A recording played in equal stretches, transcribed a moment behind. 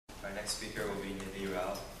next speaker will be Nidhi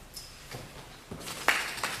R.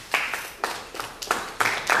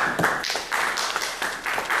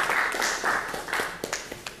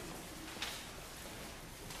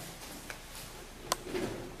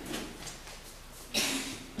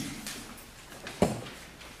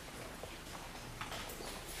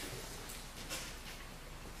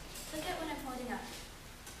 Look at what I'm holding up.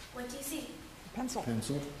 What do you see? Pencil.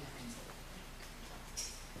 Pencil.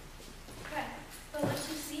 Correct. But what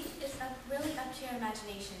you see is really up to your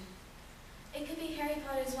imagination. It could be Harry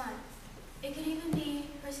Potter's wand. It could even be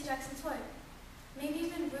Percy Jackson's sword. Maybe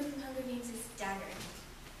even Ruth from Hunger Games' dagger.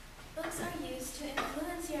 Books are used to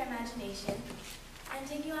influence your imagination and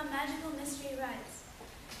take you on magical mystery rides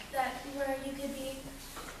where you could be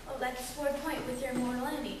like scored point with your mortal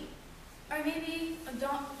enemy. Or maybe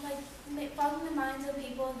following the minds of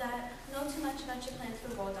people that know too much about your plans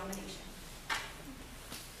for world domination.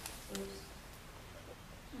 Oops.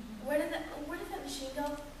 Where did that machine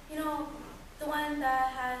go? You know, the one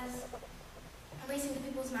that has erasing the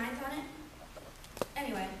people's minds on it?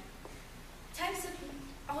 Anyway,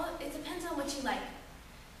 it depends on what you like.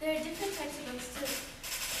 There are different types of books to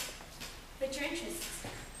fit your interests.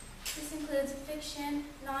 This includes fiction,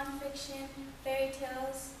 non-fiction, fairy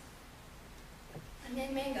tales, and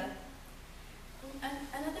then manga.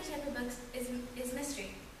 Another type of books is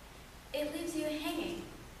mystery. It leaves you hanging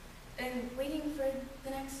and waiting for the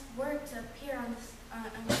next word to appear on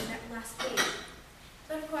the last page.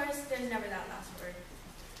 But of course, there's never that last word.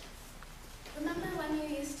 Remember when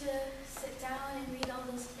you used to sit down and read all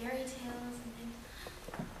those fairy tales and think,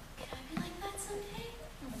 can I be like that someday?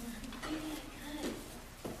 Maybe I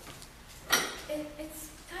could. It's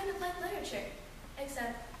kind of like literature,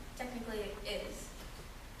 except technically it is.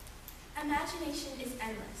 Imagination is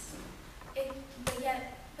endless, but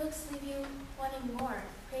yet books leave you wanting more,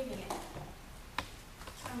 craving it.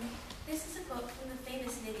 This is a quote from the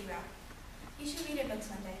famous Nidhi R. You should read her books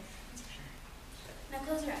one day. Now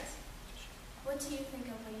close your eyes. What do you think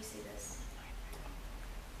of when you see this?